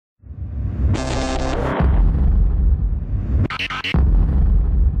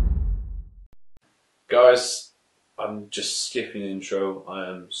guys, I'm just skipping the intro. I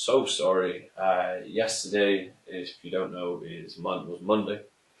am so sorry. Yesterday, if you don't know, was Monday,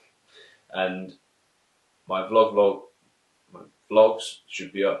 and my vlogs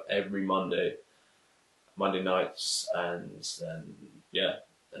should be up every Monday nights, and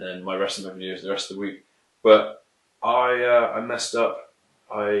then my rest of my videos the rest of the week. But I messed up.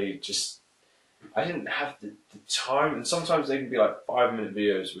 I didn't have the time, and sometimes they can be like 5-minute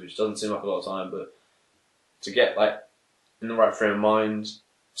videos, which doesn't seem like a lot of time, but to get like in the right frame of mind,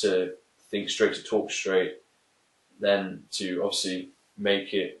 to think straight, to talk straight, then to obviously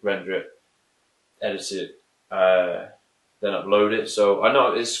make it, render it, edit it, then upload it. So I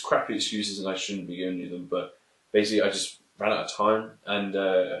know it's crappy excuses and I shouldn't be giving you them, but basically I just ran out of time, and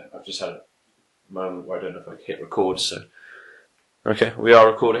I've just had a moment where I don't know if I can hit record, so okay, we are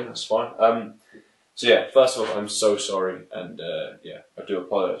recording, that's fine. So yeah, first of all, I'm so sorry, and yeah, I do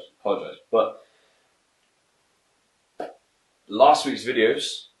apologize. But last week's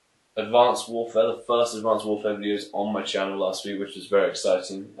videos, Advanced Warfare, the first Advanced Warfare videos on my channel last week, which was very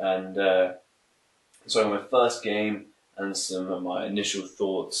exciting, and so my first game and some of my initial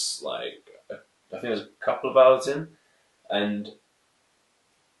thoughts, like I think it was a couple of hours in, and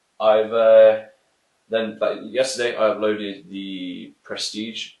I've then, like yesterday, I uploaded the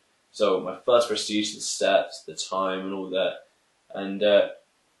Prestige. So my first Prestige, the stats, the time, and all that, and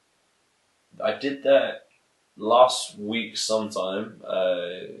I did that last week sometime.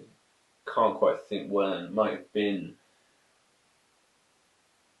 Can't quite think when. It might have been.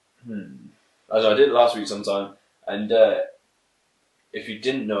 I did it last week sometime, and if you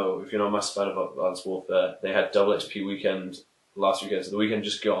didn't know, if you're not a massive fan of Advanced Warfare, they had double XP weekend last weekend. So the weekend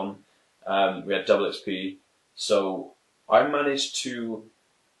just gone. We had double XP, so I managed to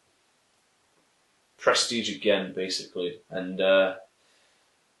Prestige again, basically, and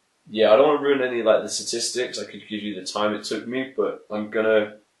yeah, I don't want to ruin any like the statistics. I could give you the time it took me, but I'm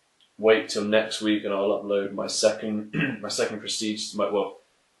gonna wait till next week, and I'll upload my second Prestige,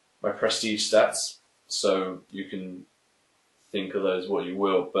 my Prestige stats, so you can think of those what you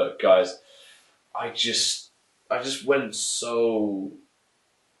will. But guys, I just went so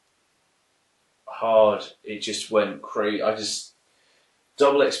hard, it just went crazy. I just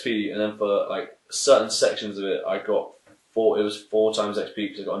double XP, and then for like certain sections of it, I got it was 4 times XP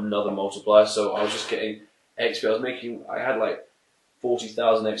because I got another multiplier. So I was just getting XP. I had like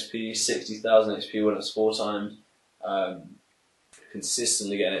 40,000 XP, 60,000 XP when it was 4 times.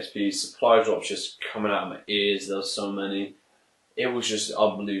 Consistently getting XP. Supply drops just coming out of my ears. There was so many. It was just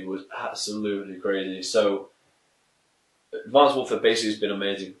unbelievable. It was absolutely crazy. So Advanced Warfare basically has been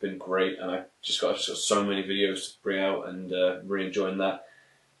amazing, been great, and I just got so many videos to bring out, and really enjoying that.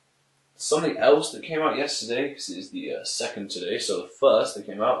 Something else that came out yesterday, because it is the second today, so the first that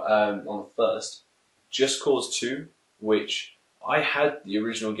came out on the first, Just Cause 2, which I had the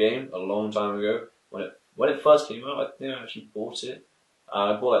original game a long time ago. When it first came out, I think I actually bought it.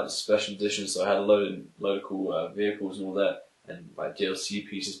 I bought like the special edition, so I had a load of cool vehicles and all that, and like DLC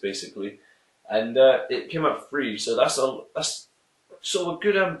pieces basically. And it came out free, so that's sort of a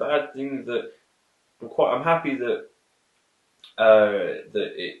good and bad thing. That I'm happy that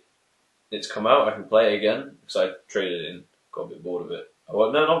it's come out. I can play it again because I traded it in, got a bit bored of it.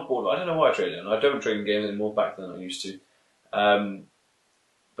 Well, no, not bored. I don't know why I traded it in. I don't trade in games anymore back than I used to.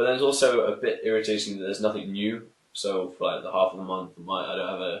 But there's also a bit irritating that there's nothing new. So for like the half of the month, I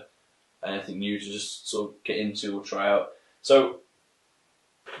don't have anything new to just sort of get into or try out. So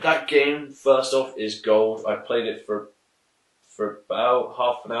that game, first off, is gold. I played it for about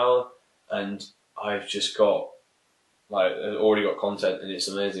half an hour, and I've just got already got content, and it's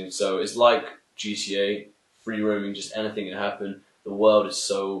amazing. So it's like GTA, free roaming, just anything can happen. The world is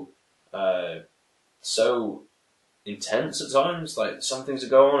so intense at times. Like some things that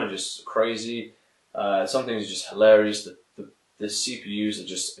go on are just crazy. Some things are just hilarious. The CPUs are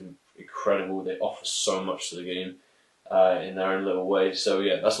just incredible. They offer so much to the game in their own little way. So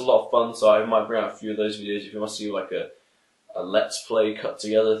yeah, that's a lot of fun. So I might bring out a few of those videos. If you want to see like a let's play cut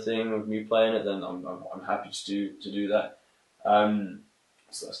together thing of me playing it, then I'm happy to do that.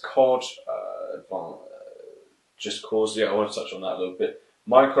 So that's COD, Just Cause. Yeah, I want to touch on that a little bit.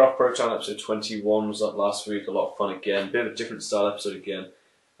 Minecraft Pro Town episode 21 was up last week. A lot of fun again. Bit of a different style episode again.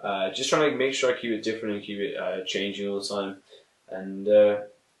 Just trying to make sure I keep it different and keep it changing all the time. And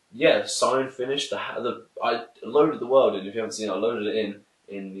yeah, sign finished. I loaded the world in. If you haven't seen it, I loaded it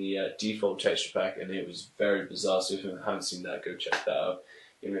in the default texture pack, and it was very bizarre. So if you haven't seen that, go check that out.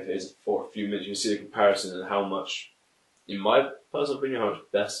 Even if it is for a few minutes, you can see the comparison and how much, in my personal opinion, how much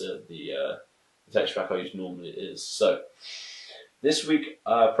better the texture pack I use normally is. So this week,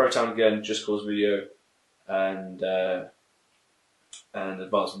 Pro Town again, Just Cause video. and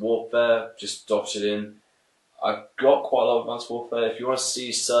Advanced Warfare, just dotted in. I've got quite a lot of Advanced Warfare. If you want to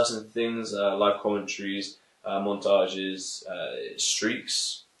see certain things, live commentaries, montages,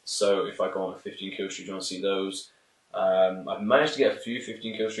 streaks. So if I go on a 15 kill streak, you want to see those. I've managed to get a few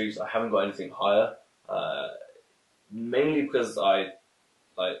 15 kill streaks. I haven't got anything higher, mainly because I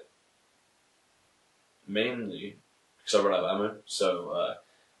run out of ammo. So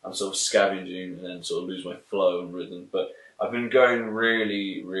I'm sort of scavenging and then sort of lose my flow and rhythm. But I've been going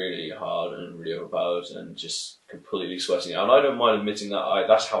really, really hard and really overpowered and just completely sweating out. And I don't mind admitting that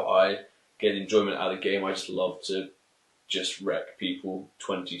that's how I get enjoyment out of the game. I just love to just wreck people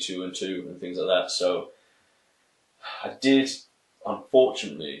 22-2 and things like that. So I did,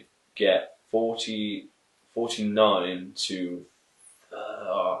 unfortunately, get 49 to,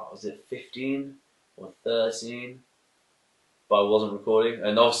 was it 15 or 13? But I wasn't recording.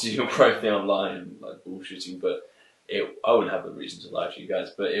 And obviously you'll probably think I'm lying, like bullshitting, but I wouldn't have the reason to lie to you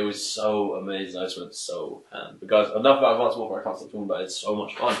guys, but it was so amazing. I just went so ham. But guys, enough about Advanced Warfare. I can't stop talking about it. It's so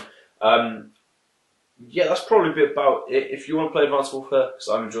much fun. Yeah, that's probably a bit about it. If you want to play Advanced Warfare, because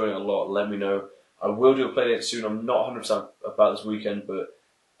I'm enjoying it a lot, let me know. I will do a playdate soon. I'm not 100% about this weekend, but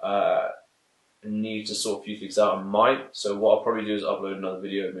I need to sort a few things out. I might. So what I'll probably do is upload another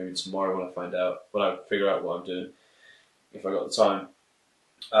video maybe tomorrow when I figure out what I'm doing, if I got the time.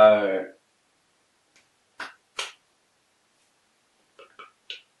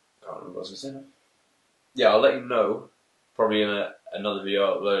 Can't remember what I was going to say now. Yeah, I'll let you know. Probably in another video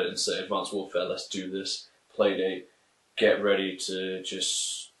I'll upload it and say Advanced Warfare, let's do this. Playdate. Get ready to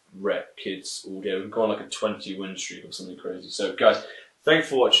just wreck kids all day. We've gone like a 20 win streak or something crazy. So guys, thanks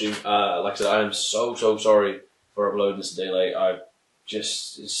for watching. Like I said, I am so sorry for uploading this a day late.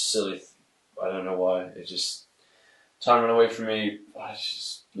 It's silly. I don't know why. It just, time ran away from me. It's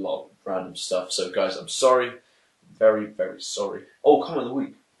just a lot of random stuff. So guys, I'm sorry. Very, very sorry. Oh, comment of the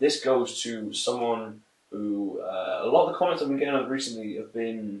week. This goes to someone who, a lot of the comments I've been getting recently have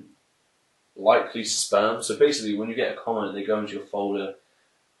been likely spam. So basically, when you get a comment, they go into your folder.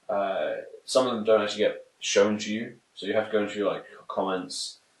 Some of them don't actually get shown to you. So you have to go into your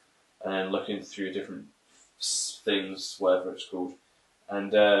comments and then look through your different things, whatever it's called.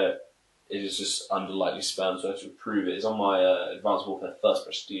 And it is just under likely spam, so I have to approve it. It's on my Advanced Warfare First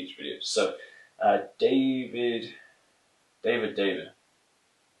Prestige video. So David,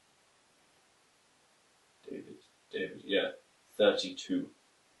 yeah, 32.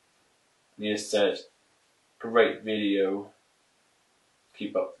 And he has said, great video,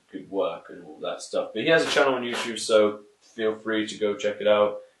 keep up the good work and all that stuff. But he has a channel on YouTube, so feel free to go check it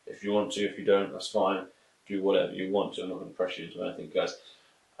out if you want to. If you don't, that's fine. Do whatever you want to. I'm not going to pressure you into anything, guys.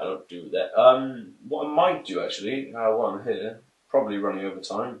 I don't do that. What I might do, actually, while I'm here, probably running over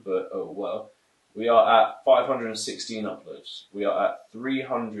time, but oh well. We are at 516 uploads. We are at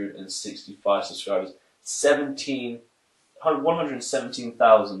 365 subscribers.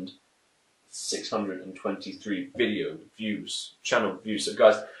 117,623 video views, channel views. So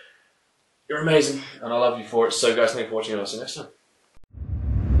guys, you're amazing, and I love you for it. So guys, thanks for watching, and I'll see you next time.